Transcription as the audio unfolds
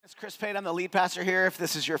Chris Pate. I'm the lead pastor here. If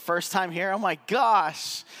this is your first time here, oh my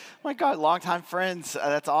gosh. Oh my God, longtime friends.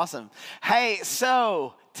 That's awesome. Hey,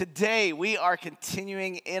 so today we are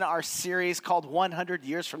continuing in our series called 100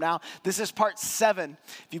 Years From Now. This is part 7.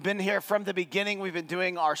 If you've been here from the beginning, we've been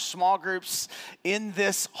doing our small groups in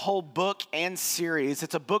this whole book and series.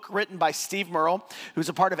 It's a book written by Steve Murrell, who's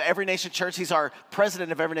a part of Every Nation Church. He's our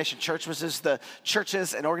president of Every Nation Church, which is the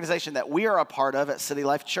churches and organization that we are a part of at City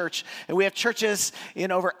Life Church. And we have churches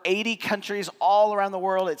in over 80 countries all around the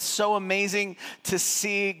world. It's so amazing to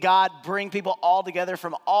see God bring people all together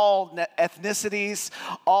from all ethnicities,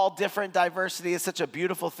 all different diversity. Is such a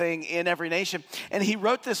beautiful thing in Every Nation. And he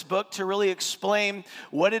wrote this book to really explain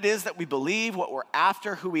what it is that we believe, what we're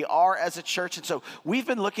after, who we are as a church. And so we've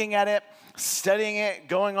been looking at it, studying it,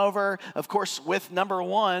 going over, of course, with number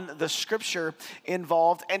 1, the scripture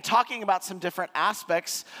involved, and talking about some different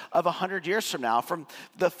aspects of 100 years from now. From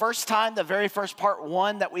the first time, the very first part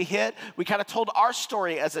 1 that we hit, we kind of told our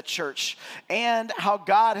story as a church and how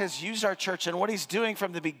God has used our church and what he's doing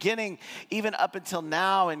from the beginning, even up until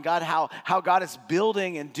now, and God, how God is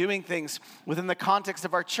building and doing things within the context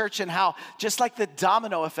of our church, and how, just like the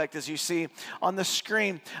domino effect, as you see on the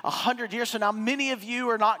screen, 100 years from now, many of you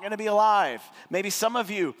are not going to be alive. Maybe some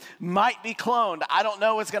of you might be cloned. I don't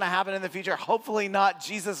know what's going to happen in the future. Hopefully not.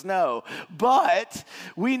 Jesus, no. But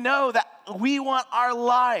we know that we want our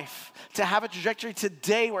life to have a trajectory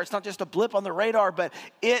today where it's not just a blip on the radar, but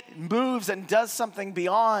it moves and does something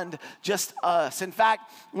beyond just us. In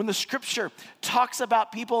fact, when the scripture talks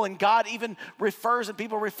about people and God even refers, and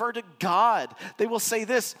people refer to God, they will say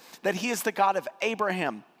this, that he is the God of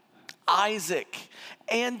Abraham, Isaac,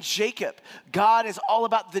 and Jacob. God is all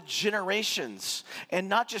about the generations and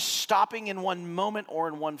not just stopping in one moment or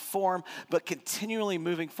in one form, but continually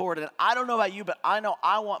moving forward. And I don't know about you, but I know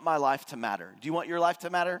I want my life to matter. Do you want your life to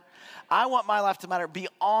matter? I want my life to matter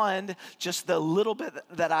beyond just the little bit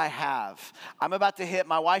that I have. I'm about to hit,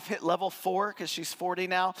 my wife hit level 4 because she's 40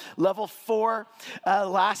 now, level 4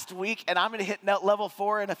 last week, and I'm going to hit level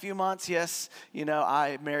 4 in a few months. Yes, you know,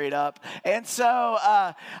 I married up. And so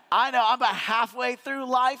I know I'm about halfway through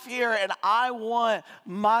life here, and I want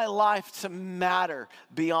my life to matter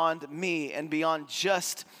beyond me and beyond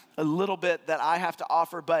just a little bit that I have to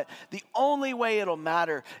offer. But the only way it'll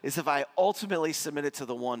matter is if I ultimately submit it to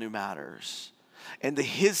the one who matters, and to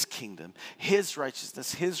his kingdom, his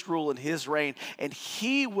righteousness, his rule, and his reign. And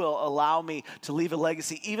he will allow me to leave a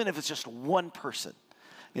legacy, even if it's just one person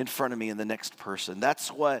in front of me and the next person. That's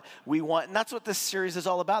what we want, and that's what this series is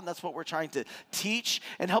all about, and that's what we're trying to teach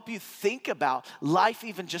and help you think about life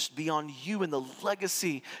even just beyond you and the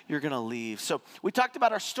legacy you're going to leave. So we talked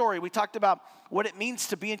about our story. We talked about what it means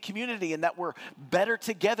to be in community and that we're better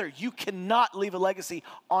together. You cannot leave a legacy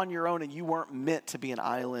on your own, and you weren't meant to be an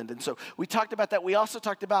island. And so we talked about that. We also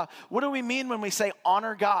talked about, what do we mean when we say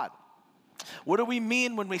honor God? What do we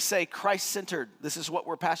mean when we say Christ-centered? This is what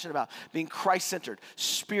we're passionate about, being Christ-centered,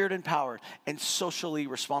 spirit-empowered, and socially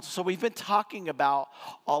responsible. So we've been talking about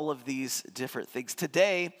all of these different things.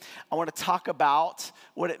 Today, I want to talk about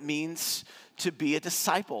what it means to be a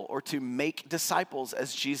disciple, or to make disciples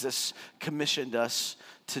as Jesus commissioned us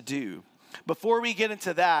to do. Before we get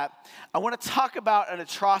into that, I want to talk about an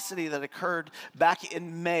atrocity that occurred back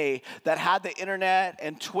in May that had the internet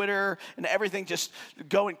and Twitter and everything just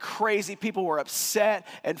going crazy. People were upset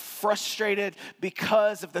and frustrated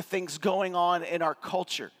because of the things going on in our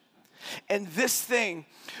culture. And this thing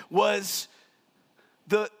was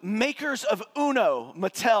the makers of Uno,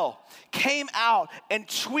 Mattel, came out and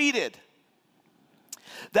tweeted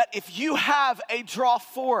that if you have a draw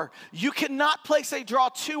 4, you cannot place a draw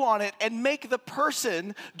 2 on it and make the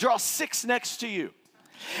person draw 6 next to you.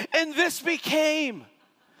 And this became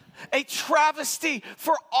a travesty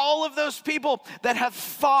for all of those people that have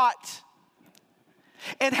fought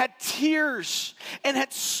and had tears and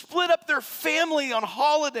had split up their family on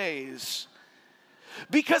holidays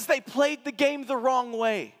because they played the game the wrong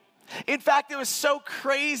way. In fact, it was so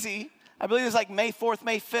crazy, I believe it was like May 4th,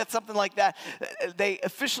 May 5th, something like that. They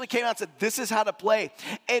officially came out and said, this is how to play.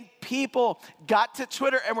 And people got to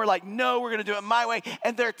Twitter and were like, no, we're going to do it my way.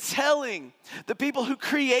 And they're telling the people who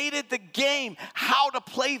created the game how to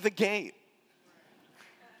play the game.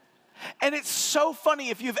 And it's so funny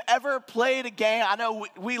if you've ever played a game. I know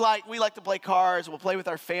we like to play cards. We'll play with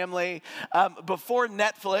our family. Before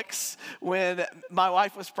Netflix, when my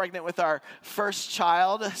wife was pregnant with our first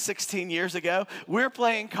child 16 years ago, we were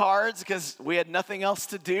playing cards because we had nothing else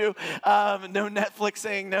to do. No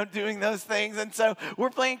Netflixing, no doing those things. And so we're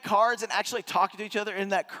playing cards and actually talking to each other. Isn't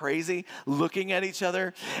that crazy? Looking at each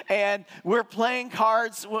other. And we're playing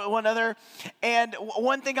cards one another. And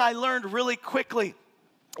one thing I learned really quickly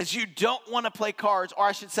is you don't want to play cards, or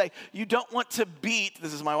I should say, you don't want to beat,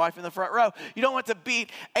 this is my wife in the front row, you don't want to beat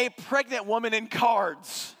a pregnant woman in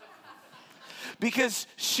cards. Because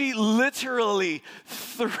she literally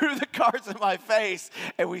threw the cards in my face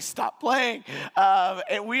and we stopped playing.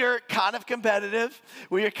 And we are kind of competitive.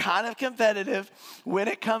 We are kind of competitive when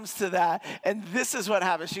it comes to that. And this is what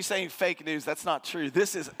happens. She's saying fake news. That's not true.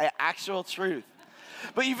 This is actual truth.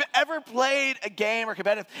 But you've ever played a game or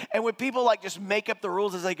competitive, and when people like just make up the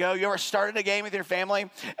rules as they go, you ever started a game with your family,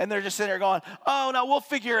 and they're just sitting there going, oh, no, we'll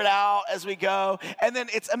figure it out as we go. And then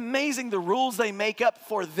it's amazing the rules they make up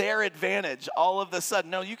for their advantage all of a sudden.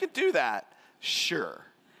 No, you can do that. Sure.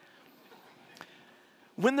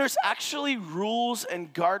 When there's actually rules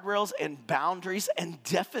and guardrails and boundaries and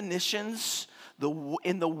definitions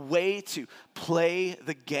in the way to play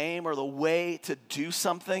the game or the way to do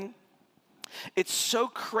something, it's so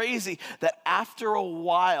crazy that after a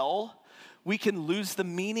while, we can lose the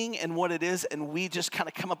meaning and what it is, and we just kind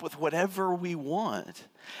of come up with whatever we want.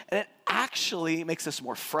 And it actually makes us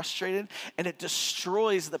more frustrated, and it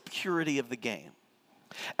destroys the purity of the game.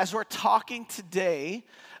 As we're talking today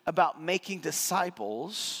about making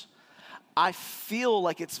disciples, I feel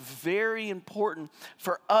like it's very important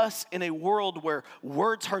for us in a world where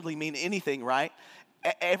words hardly mean anything, right?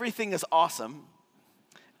 Everything is awesome.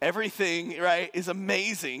 Everything, right, is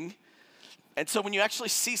amazing. And so when you actually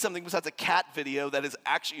see something besides a cat video that is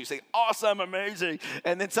actually, you say, awesome, amazing,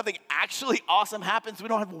 and then something actually awesome happens, we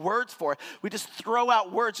don't have words for it. We just throw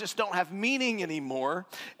out words, just don't have meaning anymore,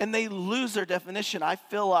 and they lose their definition. I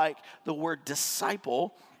feel like the word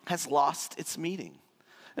disciple has lost its meaning.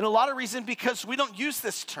 And a lot of reason because we don't use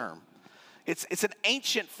this term. It's an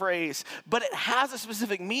ancient phrase, but it has a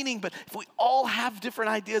specific meaning. But if we all have different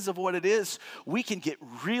ideas of what it is, we can get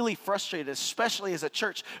really frustrated, especially as a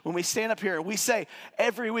church, when we stand up here and we say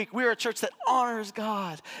every week, we're a church that honors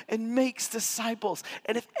God and makes disciples.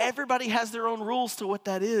 And if everybody has their own rules to what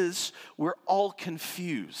that is, we're all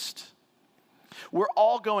confused. We're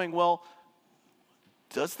all going, well,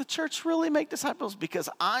 does the church really make disciples? Because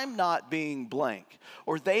I'm not being blank,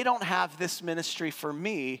 or they don't have this ministry for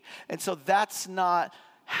me, and so that's not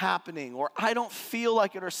happening, or I don't feel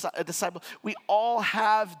like a disciple. We all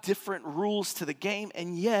have different rules to the game,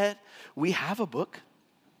 and yet we have a book,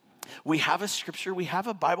 we have a scripture, we have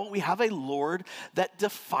a Bible, we have a Lord that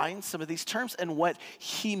defines some of these terms and what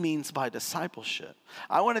he means by discipleship.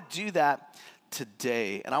 I want to do that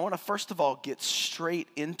today, and I want to first of all get straight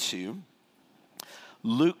into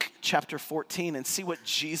Luke chapter 14 and see what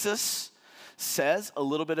Jesus says a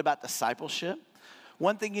little bit about discipleship.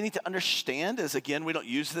 One thing you need to understand is, again, we don't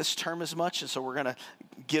use this term as much, and so we're going to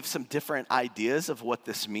give some different ideas of what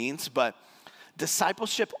this means. But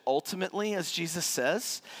discipleship ultimately, as Jesus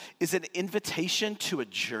says, is an invitation to a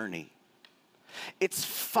journey. It's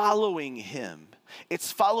following him.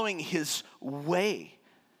 It's following his way.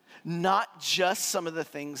 Not just some of the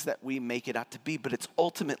things that we make it out to be, but it's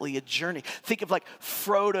ultimately a journey. Think of like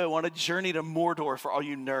Frodo on a journey to Mordor for all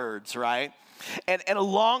you nerds, right? And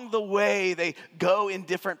along the way, they go in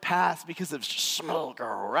different paths because of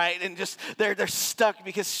Sméagol, right? And just they're stuck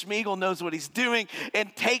because Sméagol knows what he's doing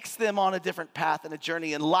and takes them on a different path and a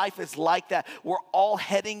journey. And life is like that. We're all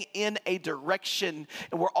heading in a direction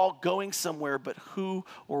and we're all going somewhere, but who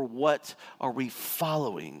or what are we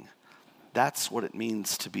following? That's what it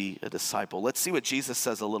means to be a disciple. Let's see what Jesus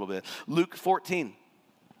says a little bit. Luke 14,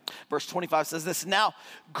 verse 25 says this, now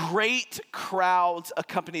great crowds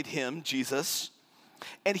accompanied him, Jesus,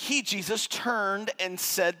 and he, Jesus, turned and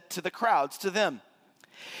said to the crowds, to them,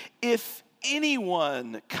 if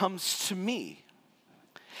anyone comes to me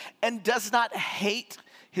and does not hate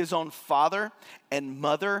his own father and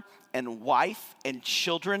mother and wife and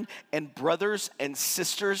children and brothers and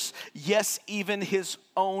sisters, yes, even his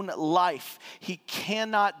own life, he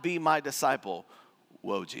cannot be my disciple.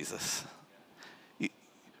 Whoa, Jesus.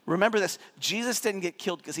 Remember this, Jesus didn't get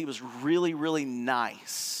killed because he was really, really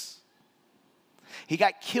nice. He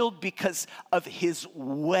got killed because of his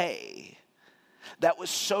way that was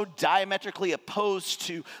so diametrically opposed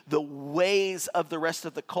to the ways of the rest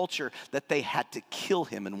of the culture that they had to kill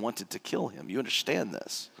him and wanted to kill him. You understand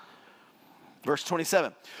this? Verse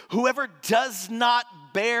 27, whoever does not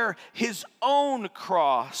bear his own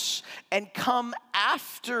cross and come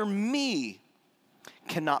after me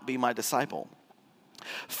cannot be my disciple.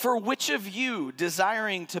 For which of you,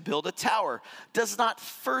 desiring to build a tower, does not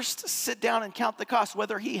first sit down and count the cost,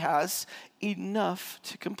 whether he has enough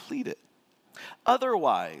to complete it?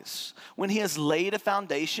 Otherwise, when he has laid a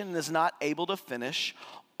foundation and is not able to finish,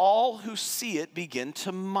 all who see it begin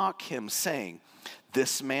to mock him, saying,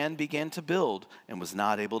 this man began to build and was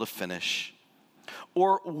not able to finish.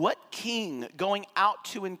 Or what king going out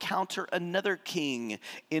to encounter another king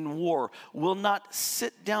in war will not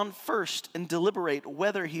sit down first and deliberate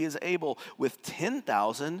whether he is able with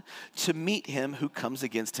 10,000 to meet him who comes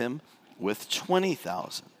against him with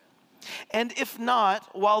 20,000? And if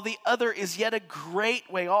not, while the other is yet a great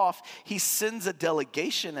way off, he sends a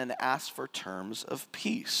delegation and asks for terms of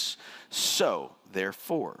peace. So,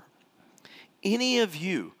 therefore, any of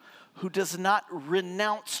you who does not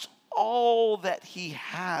renounce all that he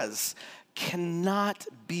has cannot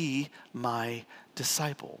be my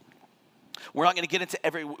disciple. We're not going to get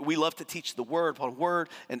into we love to teach the word upon word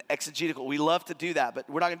and exegetical. We love to do that, but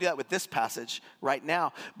we're not going to do that with this passage right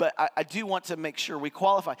now. But I do want to make sure we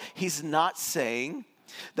qualify. He's not saying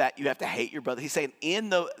that you have to hate your brother. He's saying in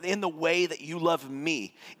the way that you love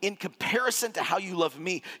me, in comparison to how you love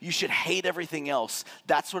me, you should hate everything else.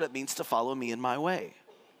 That's what it means to follow me in my way.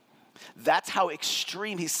 That's how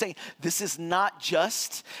extreme he's saying. This is not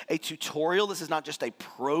just a tutorial. This is not just a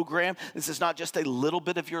program. This is not just a little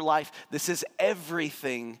bit of your life. This is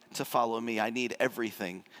everything to follow me. I need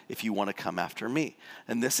everything if you want to come after me.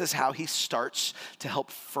 And this is how he starts to help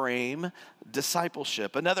frame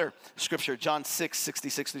discipleship. Another scripture, John 6,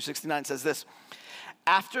 66 through 69 says this.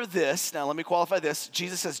 After this, now let me qualify this,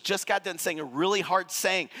 Jesus has just got done saying a really hard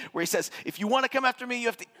saying where he says, if you want to come after me, you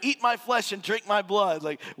have to eat my flesh and drink my blood.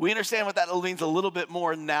 Like, we understand what that means a little bit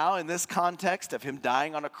more now in this context of him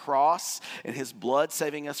dying on a cross and his blood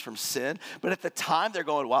saving us from sin. But at the time, they're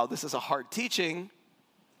going, wow, this is a hard teaching.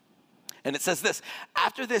 And it says this,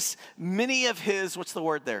 after this, many of his, what's the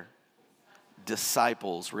word there?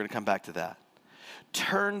 Disciples, we're going to come back to that,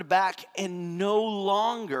 turned back and no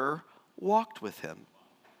longer walked with him.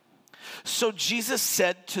 So Jesus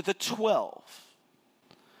said to the 12,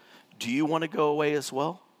 do you want to go away as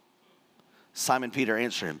well? Simon Peter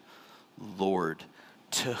answered him, Lord,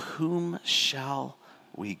 to whom shall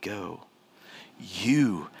we go?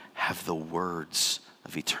 You have the words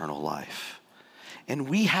of eternal life. And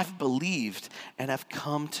we have believed and have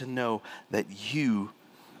come to know that you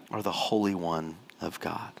are the Holy One of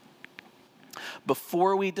God.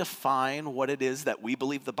 Before we define what it is that we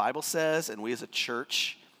believe the Bible says, and we as a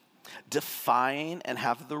church define and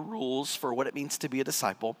have the rules for what it means to be a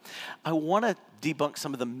disciple, I want to debunk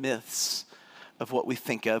some of the myths of what we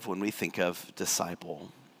think of when we think of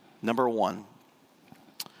disciple. Number one,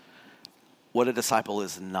 what a disciple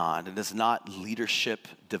is not. It is not leadership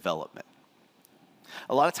development.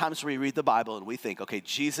 A lot of times we read the Bible and we think, okay,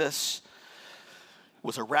 Jesus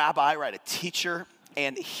was a rabbi, right, a teacher,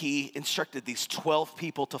 and he instructed these 12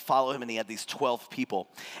 people to follow him, and he had these 12 people.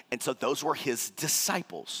 And so those were his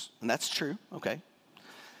disciples. And that's true, okay?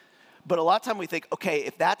 But a lot of time we think, okay,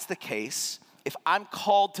 if that's the case, if I'm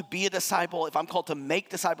called to be a disciple, if I'm called to make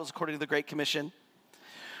disciples according to the Great Commission,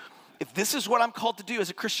 if this is what I'm called to do as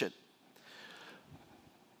a Christian,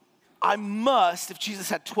 I must, if Jesus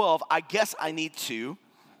had 12, I guess I need to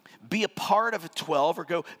be a part of a 12 or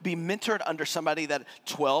go be mentored under somebody that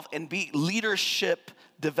 12 and be leadership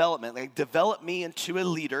development, like develop me into a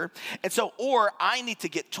leader. And so, or I need to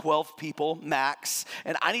get 12 people max,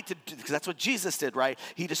 and I need to do, because that's what Jesus did, right?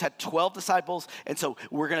 He just had 12 disciples, and so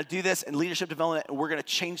we're going to do this in leadership development, and we're going to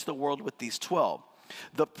change the world with these 12.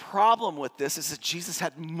 The problem with this is that Jesus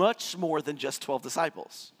had much more than just 12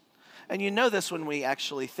 disciples. And you know this when we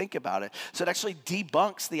actually think about it. So it actually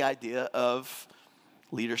debunks the idea of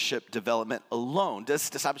leadership development alone. Does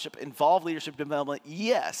discipleship involve leadership development?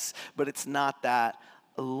 Yes, but it's not that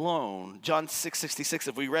alone. John 6:66,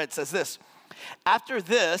 if we read, says this, after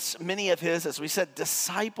this, many of his, as we said,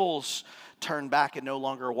 disciples turned back and no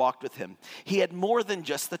longer walked with him. He had more than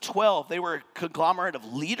just the 12. They were a conglomerate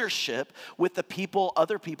of leadership with the people,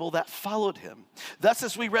 other people that followed him. Thus,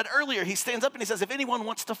 as we read earlier, he stands up and he says, if anyone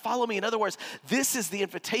wants to follow me, in other words, this is the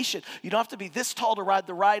invitation. You don't have to be this tall to ride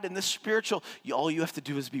the ride and this spiritual. All you have to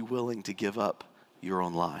do is be willing to give up your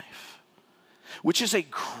own life, which is a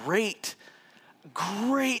great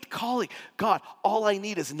calling. God, all I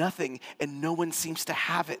need is nothing, and no one seems to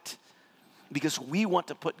have it. Because we want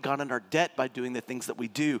to put God in our debt by doing the things that we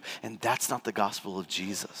do, and that's not the gospel of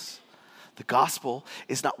Jesus. The gospel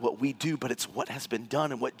is not what we do, but it's what has been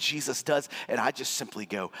done and what Jesus does. And I just simply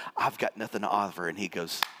go, I've got nothing to offer. And he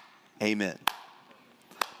goes, amen.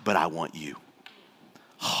 But I want you.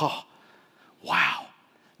 Oh, wow.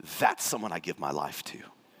 That's someone I give my life to.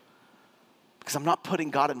 Because I'm not putting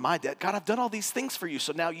God in my debt. God, I've done all these things for you,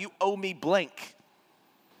 so now you owe me blank.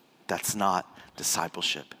 That's not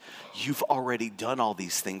discipleship. You've already done all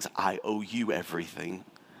these things. I owe you everything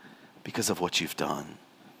because of what you've done,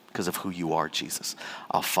 because of who you are, Jesus.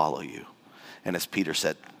 I'll follow you. And as Peter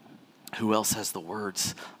said, who else has the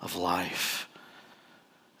words of life?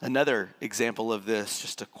 Another example of this,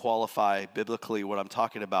 just to qualify biblically what I'm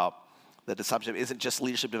talking about, that discipleship isn't just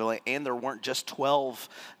leadership development, and there weren't just 12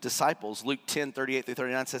 disciples. Luke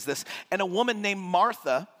 10:38-39 says this, and a woman named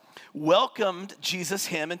Martha welcomed Jesus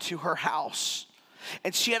him into her house.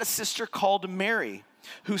 And she had a sister called Mary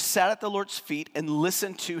who sat at the Lord's feet and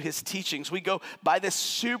listened to his teachings. We go by this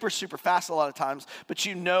super fast a lot of times, but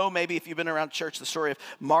you know maybe if you've been around church, the story of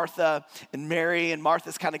Martha and Mary, and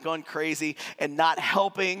Martha's kind of going crazy and not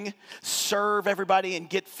helping serve everybody and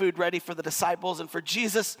get food ready for the disciples and for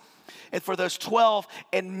Jesus and for those 12.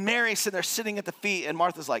 And Mary's sitting there sitting at the feet, and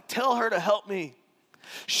Martha's like, tell her to help me.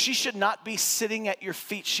 She should not be sitting at your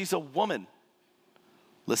feet. She's a woman.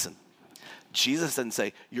 Listen, Jesus didn't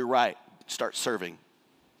say, you're right, start serving.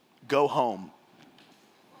 Go home.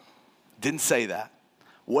 Didn't say that.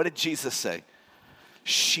 What did Jesus say?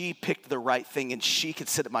 She picked the right thing and she could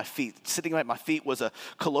sit at my feet. Sitting at my feet was a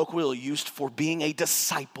colloquial used for being a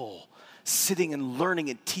disciple. Sitting and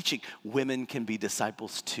learning and teaching. Women can be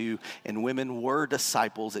disciples too, and women were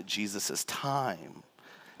disciples at Jesus' time.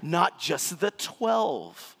 Not just the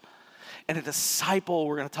 12. And a disciple,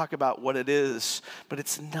 we're going to talk about what it is, but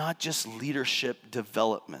it's not just leadership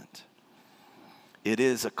development. It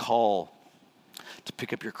is a call to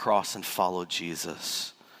pick up your cross and follow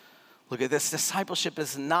Jesus. Look at this. Discipleship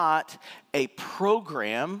is not a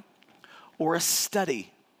program or a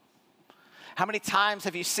study. How many times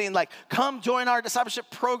have you seen, like, come join our discipleship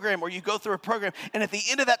program, or you go through a program, and at the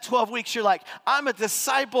end of that 12 weeks, you're like, I'm a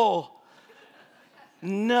disciple.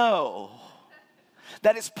 No.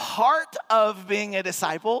 That is part of being a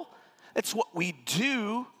disciple. It's what we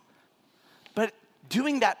do. But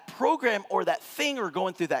doing that program or that thing or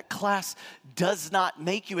going through that class does not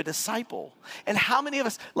make you a disciple. And how many of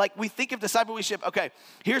us, like, we think of discipleship, okay,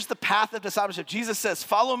 here's the path of discipleship. Jesus says,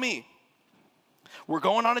 follow me. We're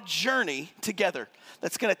going on a journey together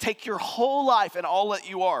that's going to take your whole life and all that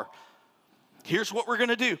you are. Here's what we're going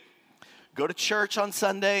to do. Go to church on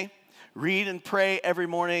Sunday, read and pray every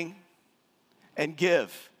morning, and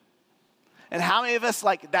give. And how many of us,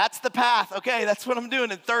 like, that's the path? Okay, that's what I'm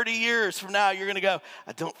doing. In 30 years from now, you're going to go,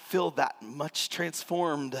 I don't feel that much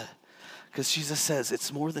transformed. Because Jesus says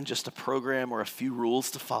it's more than just a program or a few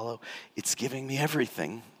rules to follow. It's giving me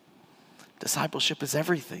everything. Discipleship is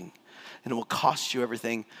everything. And it will cost you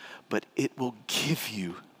everything, but it will give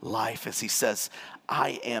you life. As he says,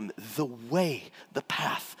 I am the way, the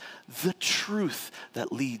path, the truth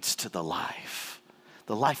that leads to the life.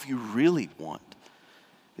 The life you really want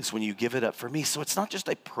is when you give it up for me. So it's not just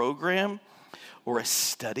a program or a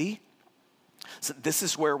study. So this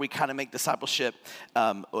is where we kind of make discipleship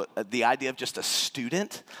the idea of just a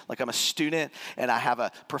student. Like, I'm a student and I have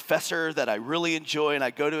a professor that I really enjoy, and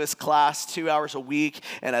I go to his class 2 hours a week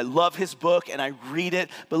and I love his book and I read it.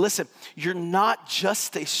 But listen, you're not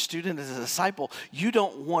just a student as a disciple. You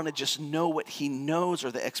don't want to just know what he knows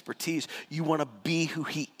or the expertise. You want to be who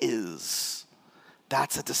he is.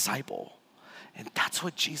 That's a disciple. And that's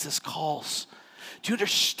what Jesus calls. Do you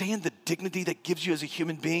understand the dignity that gives you as a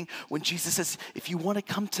human being when Jesus says, if you want to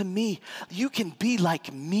come to me, you can be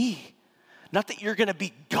like me? Not that you're going to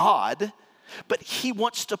be God, but he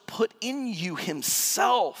wants to put in you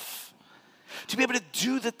himself to be able to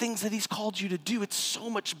do the things that he's called you to do. It's so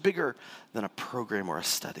much bigger than a program or a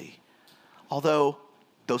study. Although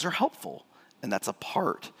those are helpful, and that's a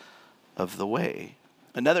part of the way.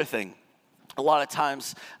 Another thing, a lot of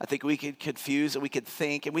times, I think we could confuse and we could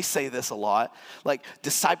think, and we say this a lot, like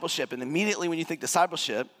discipleship. And immediately when you think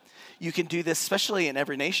discipleship, you can do this, especially in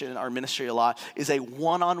Every Nation, in our ministry a lot, is a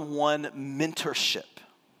one-on-one mentorship.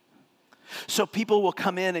 So people will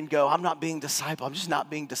come in and go, I'm not being discipled. I'm just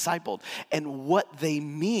not being discipled. And what they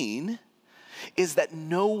mean is that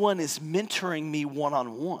no one is mentoring me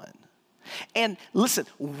one-on-one. And listen,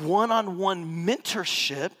 one-on-one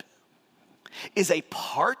mentorship is a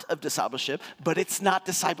part of discipleship, but it's not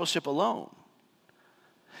discipleship alone.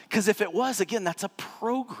 Because if it was, again, that's a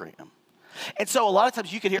program. And so a lot of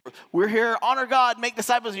times you can hear, we're here, honor God, make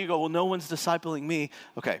disciples. And you go, well, no one's discipling me.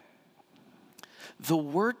 Okay. The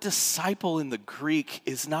word disciple in the Greek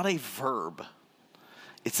is not a verb.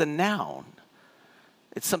 It's a noun.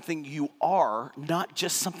 It's something you are, not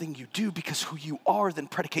just something you do, because who you are then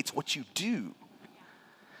predicates what you do.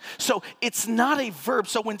 So it's not a verb.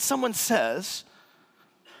 So when someone says,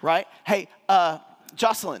 right, hey,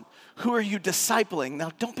 Jocelyn, who are you discipling?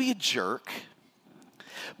 Now, don't be a jerk.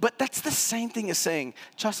 But that's the same thing as saying,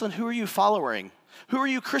 Jocelyn, who are you following? Who are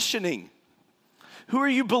you Christianing? Who are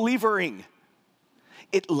you believering?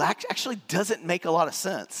 It actually doesn't make a lot of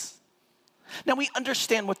sense. Now, we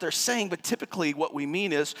understand what they're saying, but typically what we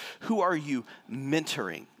mean is, who are you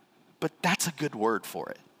mentoring? But that's a good word for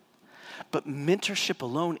it. But mentorship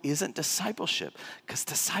alone isn't discipleship, because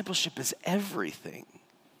discipleship is everything.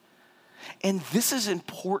 And this is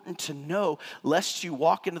important to know, lest you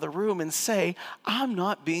walk into the room and say, I'm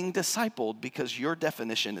not being discipled because your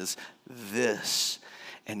definition is this,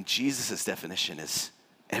 and Jesus' definition is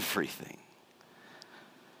everything.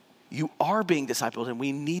 You are being discipled, and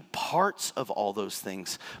we need parts of all those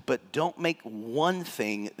things, but don't make one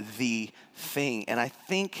thing the thing. And I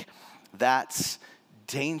think that's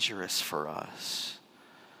dangerous for us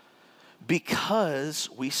because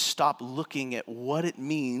we stop looking at what it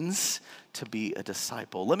means to be a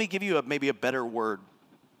disciple. Let me give you maybe a better word.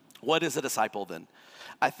 What is a disciple then?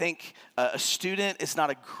 I think a student is not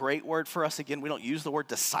a great word for us. Again, we don't use the word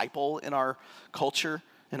disciple in our culture,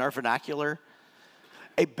 in our vernacular.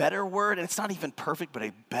 A better word, and it's not even perfect, but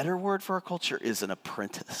a better word for our culture is an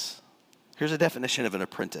apprentice. Here's a definition of an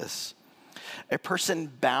apprentice. A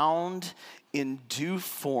person bound in due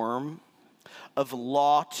form of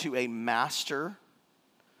law to a master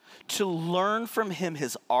to learn from him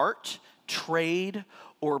his art, trade,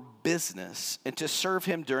 or business, and to serve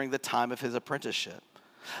him during the time of his apprenticeship.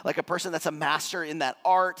 Like a person that's a master in that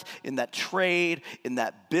art, in that trade, in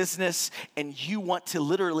that business, and you want to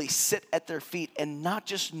literally sit at their feet and not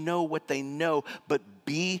just know what they know, but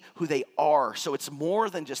be who they are. So it's more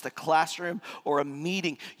than just a classroom or a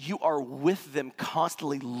meeting. You are with them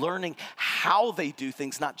constantly learning how they do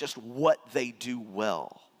things, not just what they do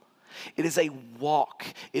well. It is a walk.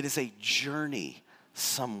 It is a journey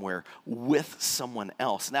somewhere with someone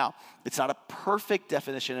else. Now, it's not a perfect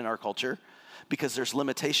definition in our culture, because there's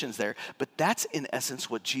limitations there. But that's in essence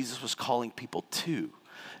what Jesus was calling people to.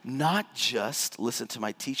 Not just listen to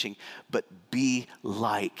my teaching, but be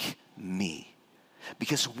like me.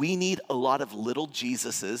 Because we need a lot of little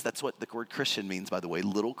Jesuses. That's what the word Christian means, by the way,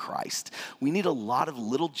 little Christ. We need a lot of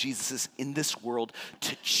little Jesuses in this world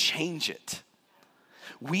to change it.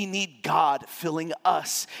 We need God filling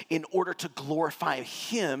us in order to glorify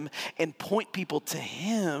Him and point people to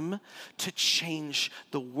Him to change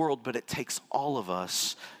the world. But it takes all of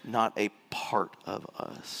us, not a part of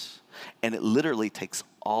us. And it literally takes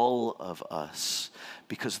all of us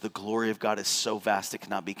because the glory of God is so vast it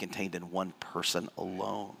cannot be contained in one person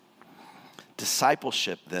alone.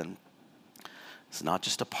 Discipleship, then, is not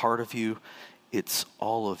just a part of you, it's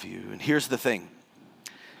all of you. And here's the thing.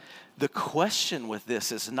 The question with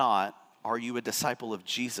this is not, are you a disciple of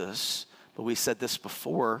Jesus? But we said this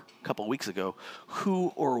before a couple of weeks ago.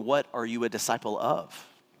 Who or what are you a disciple of?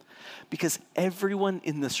 Because everyone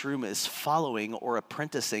in this room is following or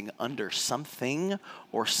apprenticing under something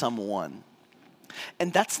or someone.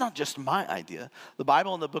 And that's not just my idea. The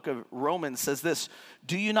Bible in the book of Romans says this: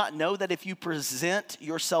 do you not know that if you present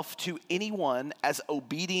yourself to anyone as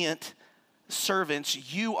obedient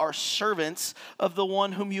servants, you are servants of the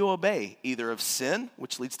one whom you obey, either of sin,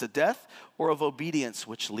 which leads to death, or of obedience,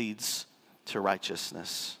 which leads to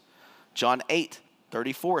righteousness. John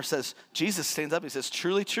 8:34 says, Jesus stands up, he says,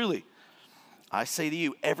 truly, truly, I say to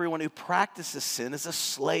you, everyone who practices sin is a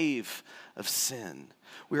slave of sin.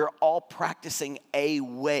 We are all practicing a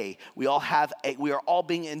way. We are all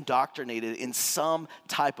being indoctrinated in some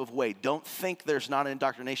type of way. Don't think there's not an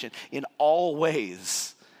indoctrination in all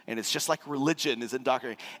ways. And it's just like religion is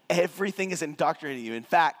indoctrinating. Everything is indoctrinating you. In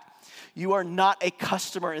fact, you are not a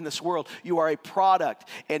customer in this world. You are a product,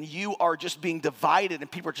 and you are just being divided,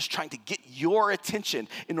 and people are just trying to get your attention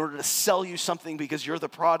in order to sell you something because you're the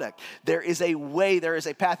product. There is a way, there is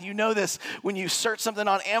a path. You know this when you search something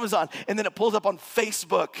on Amazon, and then it pulls up on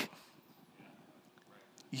Facebook.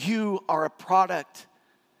 You are a product,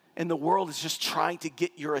 and the world is just trying to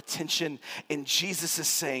get your attention, and Jesus is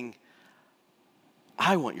saying,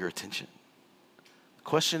 I want your attention. The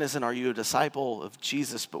question isn't, are you a disciple of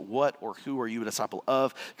Jesus, but what or who are you a disciple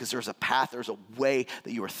of? Because there's a path, there's a way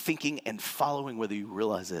that you are thinking and following, whether you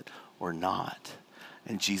realize it or not.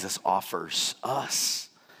 And Jesus offers us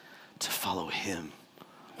to follow him.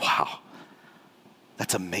 Wow,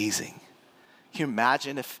 that's amazing. Can you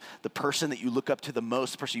imagine if the person that you look up to the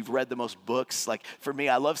most, the person you've read the most books, like for me,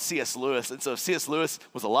 I love C.S. Lewis. And so if C.S. Lewis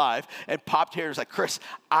was alive and popped here and was like, Chris,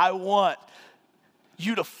 I want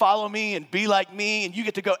you to follow me and be like me, and you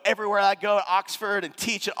get to go everywhere I go at Oxford and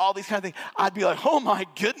teach and all these kind of things, I'd be like, oh my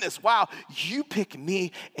goodness, wow, you pick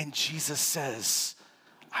me. And Jesus says,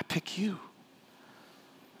 I pick you.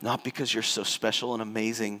 Not because you're so special and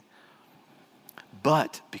amazing,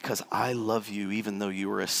 but because I love you even though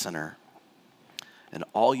you are a sinner. And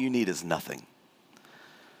all you need is nothing.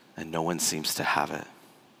 And no one seems to have it.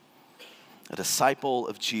 A disciple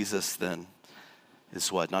of Jesus then is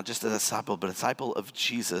what? Not just a disciple, but a disciple of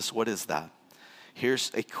Jesus. What is that? Here's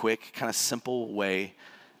a quick, kind of simple way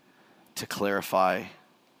to clarify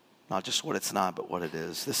not just what it's not, but what it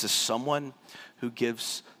is. This is someone who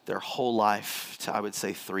gives their whole life to, I would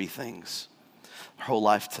say, three things. Their whole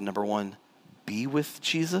life to, number one, be with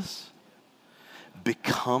Jesus,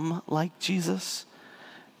 become like Jesus,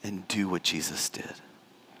 and do what Jesus did.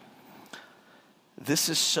 This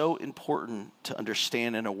is so important to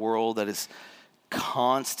understand in a world that is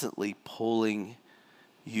constantly pulling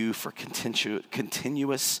you for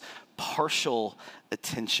continuous partial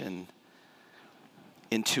attention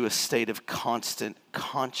into a state of constant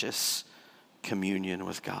conscious communion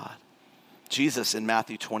with God. Jesus in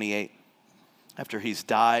Matthew 28, after he's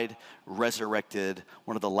died, resurrected,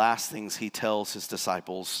 one of the last things he tells his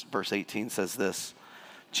disciples, verse 18 says this,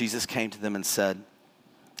 Jesus came to them and said,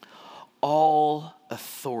 all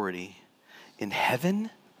authority in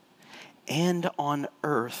heaven and on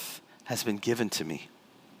earth has been given to me.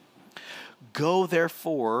 Go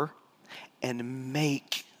therefore and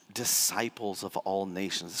make disciples of all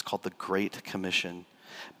nations. It's called the Great Commission.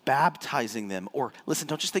 Baptizing them, or listen,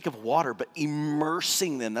 don't just think of water, but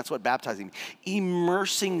immersing them. That's what baptizing means.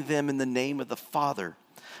 Immersing them in the name of the Father,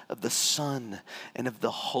 of the Son, and of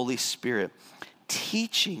the Holy Spirit.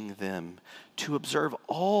 Teaching them to observe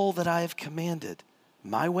all that I have commanded,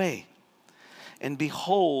 my way. And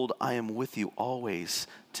behold, I am with you always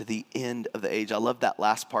to the end of the age. I love that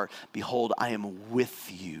last part. Behold, I am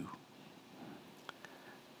with you.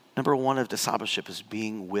 Number one of discipleship is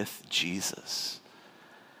being with Jesus.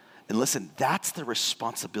 And listen, that's the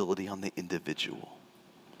responsibility on the individual.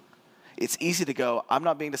 It's easy to go, I'm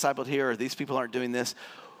not being discipled here, or these people aren't doing this.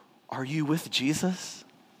 Are you with Jesus?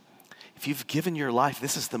 If you've given your life,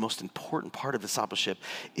 this is the most important part of discipleship,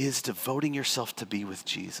 is devoting yourself to be with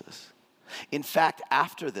Jesus. In fact,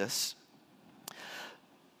 after this,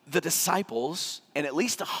 the disciples, and at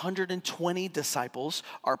least 120 disciples,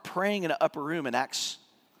 are praying in an upper room in Acts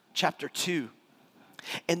chapter 2.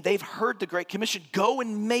 And they've heard the Great Commission, go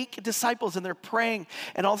and make disciples, and they're praying,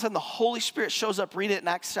 and all of a sudden the Holy Spirit shows up. Read it in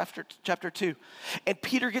Acts chapter 2. And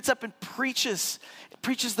Peter gets up and preaches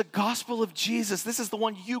the gospel of Jesus. This is the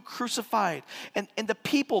one you crucified. And the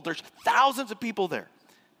people, there's thousands of people there.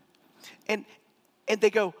 And they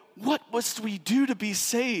go, what must we do to be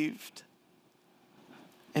saved?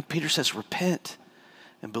 And Peter says, repent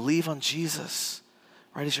and believe on Jesus,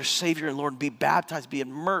 right, as your Savior and Lord, and be baptized, be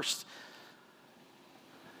immersed.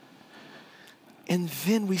 And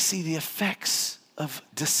then we see the effects of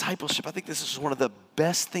discipleship. I think this is one of the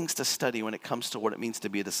best things to study when it comes to what it means to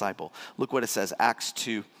be a disciple. Look what it says, Acts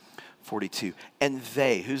 2:42. And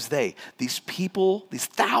they, who's they? These people, these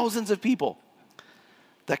thousands of people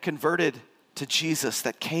that converted to Jesus,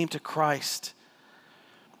 that came to Christ.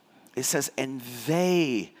 It says, and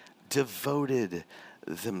they devoted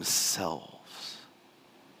themselves.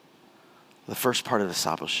 The first part of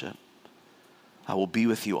discipleship. I will be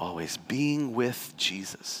with you always, being with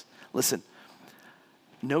Jesus. Listen,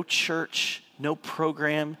 no church, no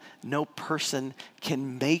program, no person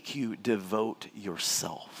can make you devote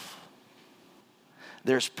yourself.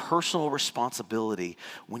 There's personal responsibility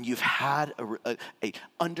when you've had a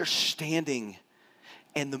understanding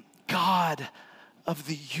and the God of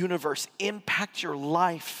the universe impact your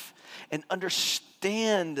life and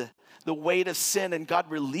understand the weight of sin, and God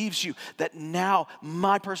relieves you, that now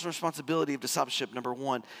my personal responsibility of discipleship, number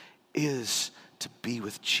one, is to be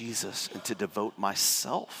with Jesus and to devote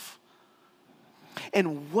myself.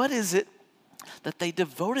 And what is it that they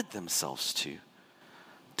devoted themselves to?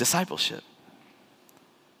 Discipleship.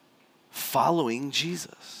 Following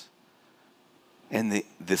Jesus. And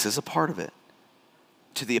this is a part of it.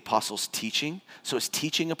 To the apostles' teaching. So is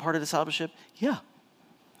teaching a part of discipleship? Yeah.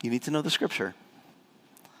 You need to know the scripture.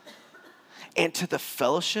 And to the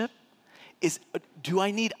fellowship, do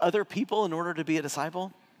I need other people in order to be a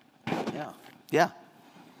disciple? Yeah.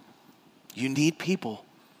 You need people.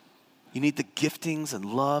 You need the giftings and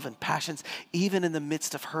love and passions. Even in the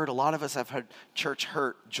midst of hurt, a lot of us have had church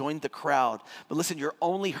hurt, joined the crowd. But listen, you're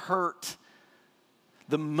only hurt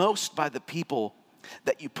the most by the people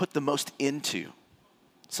that you put the most into.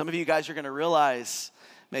 Some of you guys are going to realize,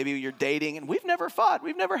 maybe you're dating and we've never fought.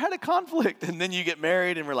 We've never had a conflict. And then you get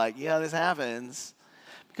married and we're like, yeah, this happens.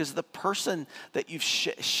 Because the person that you've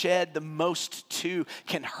shed the most to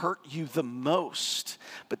can hurt you the most.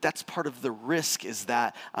 But that's part of the risk, is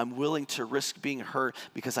that I'm willing to risk being hurt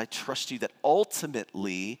because I trust you that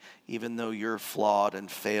ultimately, even though you're flawed and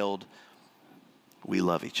failed, we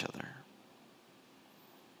love each other.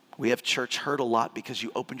 We have church hurt a lot because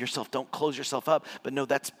you opened yourself. Don't close yourself up. But no,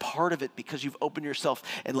 that's part of it, because you've opened yourself,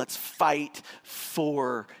 and let's fight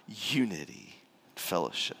for unity,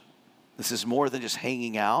 fellowship. This is more than just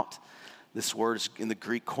hanging out. This word is in the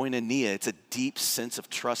Greek koinonia. It's a deep sense of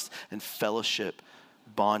trust and fellowship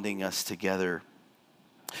bonding us together.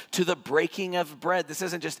 To the breaking of bread. This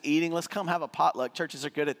isn't just eating. Let's come have a potluck. Churches are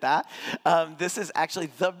good at that. This is actually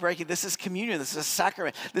the breaking. This is communion. This is a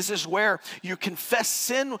sacrament. This is where you confess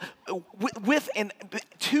sin with and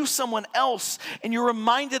to someone else. And you're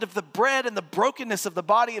reminded of the bread and the brokenness of the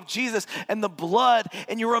body of Jesus and the blood.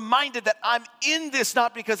 And you're reminded that I'm in this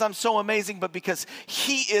not because I'm so amazing, but because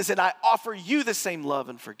he is. And I offer you the same love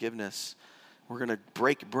and forgiveness. We're going to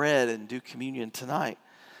break bread and do communion tonight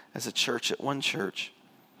as a church at One Church.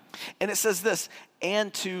 And it says this,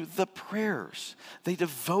 and to the prayers. They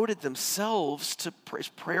devoted themselves to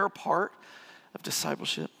prayer part of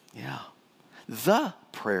discipleship. Yeah. The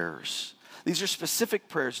prayers. These are specific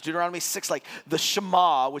prayers. Deuteronomy 6, like the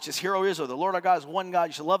Shema, which is, Hear, O Israel, the Lord our God is one God.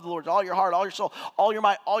 You should love the Lord with all your heart, all your soul, all your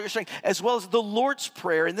might, all your strength, as well as the Lord's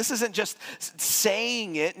Prayer. And this isn't just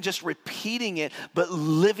saying it and just repeating it, but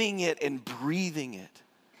living it and breathing it.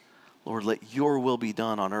 Lord, let your will be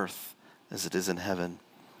done on earth as it is in heaven.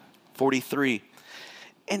 43,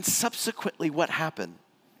 and subsequently what happened?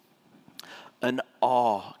 An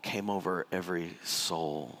awe came over every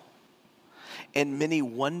soul. And many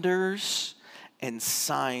wonders and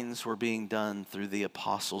signs were being done through the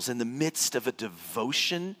apostles in the midst of a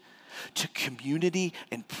devotion to community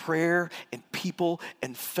and prayer and people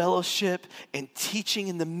and fellowship and teaching.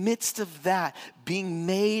 In the midst of that, being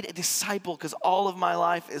made a disciple, because all of my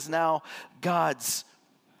life is now God's.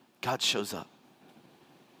 God shows up.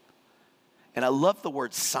 And I love the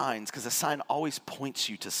word signs because a sign always points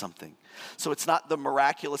you to something. So it's not the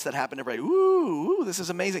miraculous that happened. Everybody, ooh, this is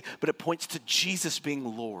amazing. But it points to Jesus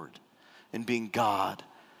being Lord and being God.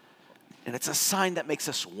 And it's a sign that makes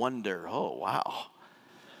us wonder, oh, wow,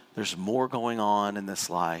 there's more going on in this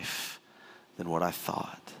life than what I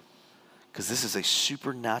thought. Because this is a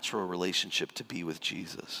supernatural relationship to be with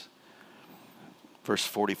Jesus. Verse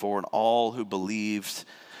 44, and all who believed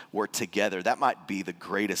were together. That might be the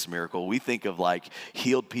greatest miracle. We think of like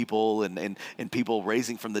healed people and people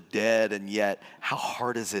raising from the dead, and yet how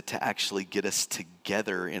hard is it to actually get us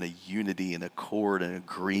together in a unity and accord and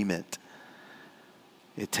agreement?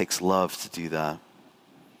 It takes love to do that.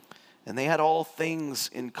 And they had all things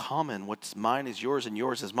in common. What's mine is yours and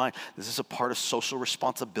yours is mine. This is a part of social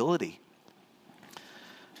responsibility,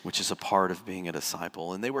 which is a part of being a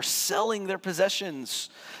disciple. And they were selling their possessions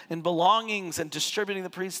and belongings and distributing the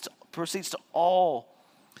proceeds to all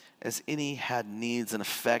as any had needs. An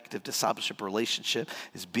effective discipleship relationship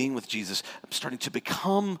is being with Jesus. I'm starting to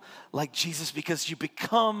become like Jesus because you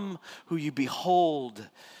become who you behold.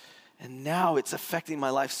 And now it's affecting my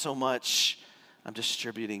life so much. I'm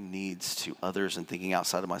distributing needs to others and thinking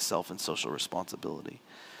outside of myself and social responsibility.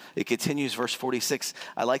 It continues, verse 46.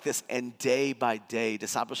 I like this. And day by day,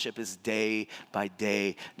 discipleship is day by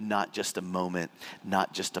day, not just a moment,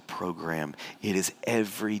 not just a program. It is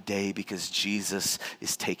every day because Jesus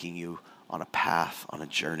is taking you on a path, on a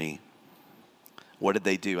journey. What did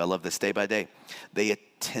they do? I love this. Day by day. They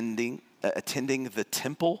attending the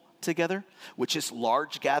temple together, which is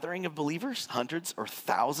large gathering of believers, hundreds or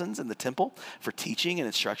thousands in the temple for teaching and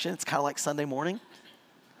instruction. It's kind of like Sunday morning.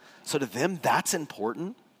 So to them, that's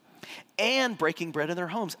important. And breaking bread in their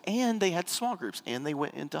homes. And they had small groups. And they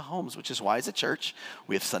went into homes, which is why as a church,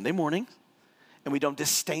 we have Sunday morning. And we don't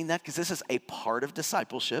disdain that because this is a part of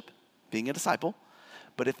discipleship, being a disciple.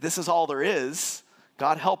 But if this is all there is,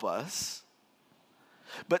 God help us.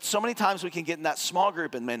 But so many times we can get in that small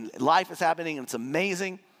group and man, life is happening and it's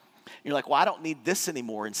amazing. You're like, well, I don't need this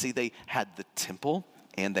anymore. And see, they had the temple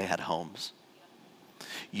and they had homes.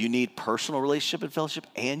 You need personal relationship and fellowship,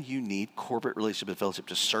 and you need corporate relationship and fellowship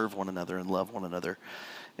to serve one another and love one another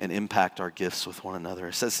and impact our gifts with one another.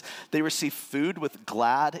 It says they receive food with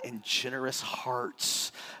glad and generous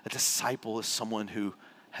hearts. A disciple is someone who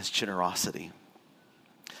has generosity.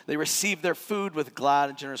 They receive their food with glad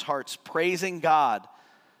and generous hearts, praising God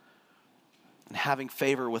and having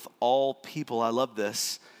favor with all people. I love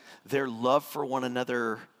this. Their love for one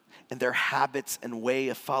another and their habits and way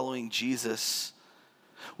of following Jesus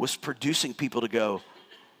was producing people to go,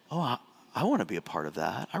 oh, I want to be a part of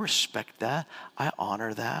that. I respect that. I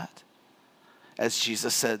honor that. As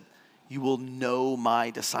Jesus said, you will know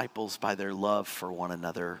my disciples by their love for one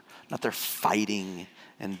another, not their fighting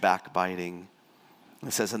and backbiting.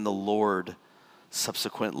 It says, and the Lord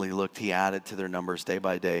subsequently looked, he added to their numbers day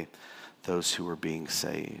by day those who were being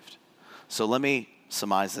saved. So let me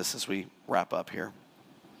surmise this as we wrap up here.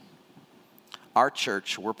 Our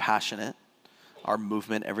church, we're passionate. Our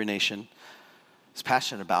movement, Every Nation, is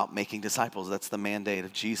passionate about making disciples. That's the mandate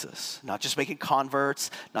of Jesus. Not just making converts,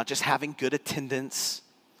 not just having good attendance,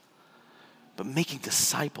 but making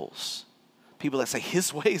disciples. People that say,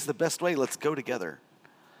 his way is the best way, let's go together.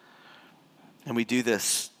 And we do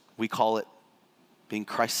this, we call it being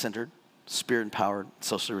Christ-centered, Spirit-empowered,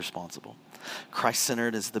 socially responsible.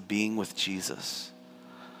 Christ-centered is the being with Jesus.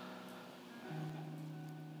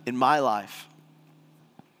 In my life,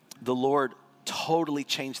 the Lord totally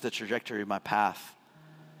changed the trajectory of my path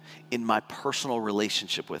in my personal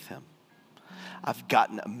relationship with him. I've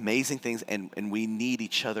gotten amazing things, and we need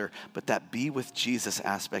each other, but that be with Jesus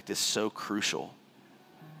aspect is so crucial.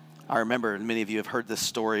 I remember, and many of you have heard this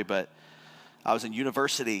story, but I was in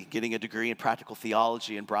university getting a degree in practical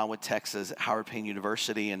theology in Brownwood, Texas at Howard Payne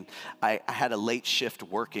University, and I had a late shift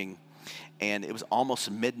working, and it was almost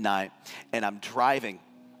midnight, and I'm driving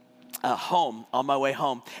home, on my way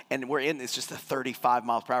home, and it's just a 35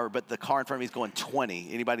 miles per hour, but the car in front of me is going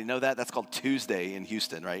 20. Anybody know that? That's called Tuesday in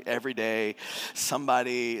Houston, right? Every day,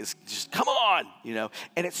 somebody is just, come on,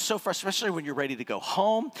 and it's so frustrating, especially when you're ready to go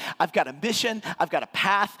home. I've got a mission, I've got a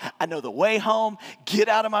path, I know the way home, get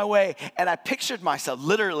out of my way, and I pictured myself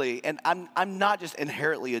literally, and I'm not just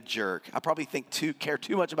inherently a jerk. I probably care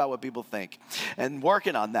too much about what people think, and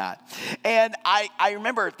working on that, and I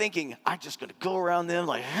remember thinking, I'm just going to go around them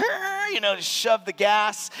like, just shove the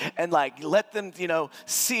gas and let them,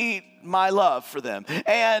 see my love for them.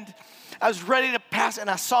 And I was ready to pass, and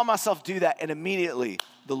I saw myself do that, and immediately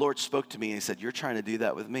the Lord spoke to me, and he said, you're trying to do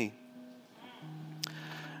that with me.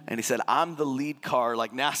 And he said, I'm the lead car,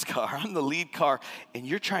 like NASCAR. I'm the lead car, and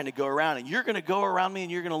you're trying to go around, and you're going to go around me,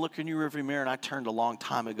 and you're going to look in your rearview mirror, and I turned a long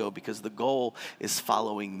time ago because the goal is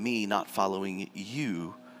following me, not following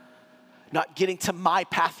you. Not getting to my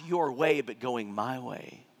path your way, but going my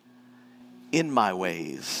way, in my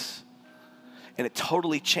ways. And it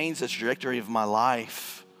totally changed the trajectory of my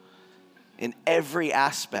life in every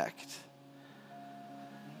aspect.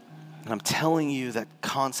 And I'm telling you that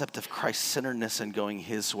concept of Christ-centeredness and going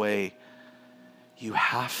his way, you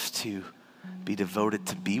have to be devoted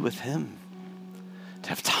to be with him, to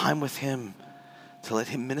have time with him, to let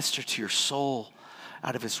him minister to your soul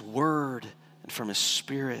out of his word and from his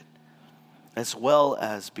spirit, as well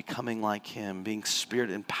as becoming like him, being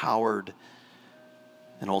Spirit-empowered,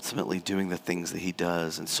 and ultimately doing the things that he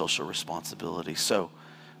does in social responsibility. So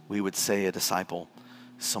we would say a disciple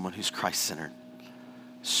is someone who's Christ-centered,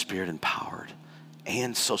 Spirit-empowered,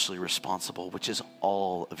 and socially responsible, which is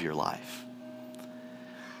all of your life.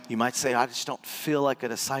 You might say, I just don't feel like a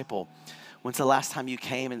disciple. When's the last time you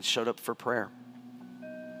came and showed up for prayer?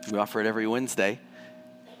 We offer it every Wednesday.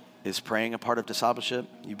 Is praying a part of discipleship?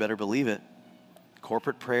 You better believe it.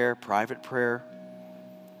 Corporate prayer, private prayer.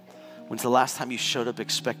 When's the last time you showed up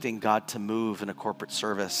expecting God to move in a corporate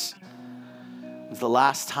service? When's the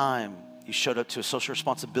last time you showed up to a social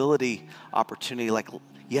responsibility opportunity like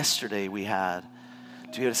yesterday we had,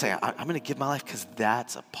 to be able to say, I'm going to give my life, because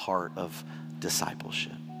that's a part of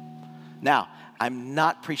discipleship. Now, I'm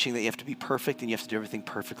not preaching that you have to be perfect and you have to do everything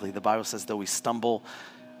perfectly. The Bible says, though we stumble,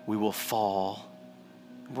 we will fall.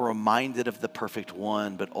 We're reminded of the perfect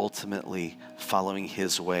one, but ultimately following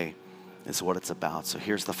his way is what it's about. So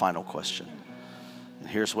here's the final question. And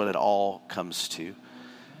here's what it all comes to,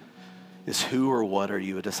 is who or what are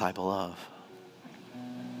you a disciple of?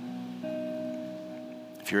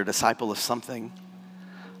 If you're a disciple of something,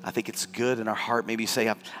 I think it's good in our heart. Maybe you say,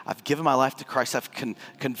 I've given my life to Christ. I've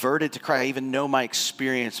converted to Christ. I even know my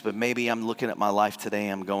experience, but maybe I'm looking at my life today.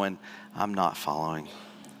 I'm going, I'm not following.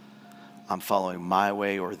 I'm following my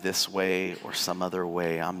way or this way or some other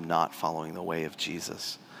way. I'm not following the way of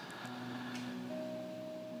Jesus.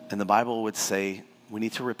 And the Bible would say we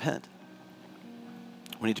need to repent.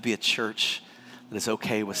 We need to be a church that is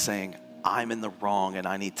okay with saying, I'm in the wrong and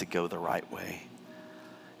I need to go the right way.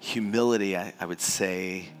 Humility, I would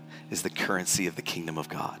say, is the currency of the kingdom of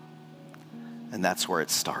God. And that's where it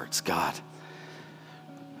starts. God,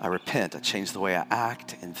 I repent. I change the way I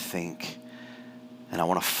act and think. And I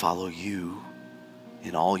want to follow you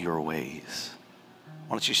in all your ways.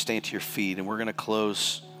 Why don't you stand to your feet, and we're going to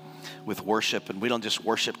close with worship. And we don't just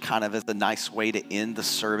worship kind of as a nice way to end the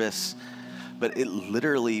service, but it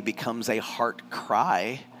literally becomes a heart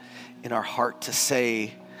cry in our heart to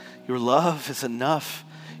say, your love is enough.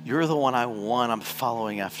 You're the one I want. I'm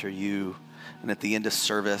following after you. And at the end of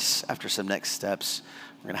service, after some next steps,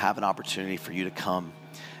 we're going to have an opportunity for you to come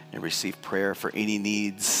and receive prayer for any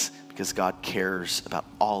needs, because God cares about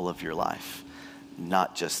all of your life,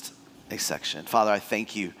 not just a section. Father, I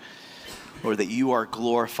thank you, Lord, that you are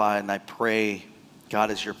glorified, and I pray,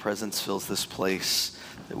 God, as your presence fills this place,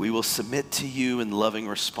 that we will submit to you in loving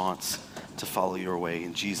response to follow your way.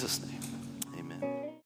 In Jesus' name.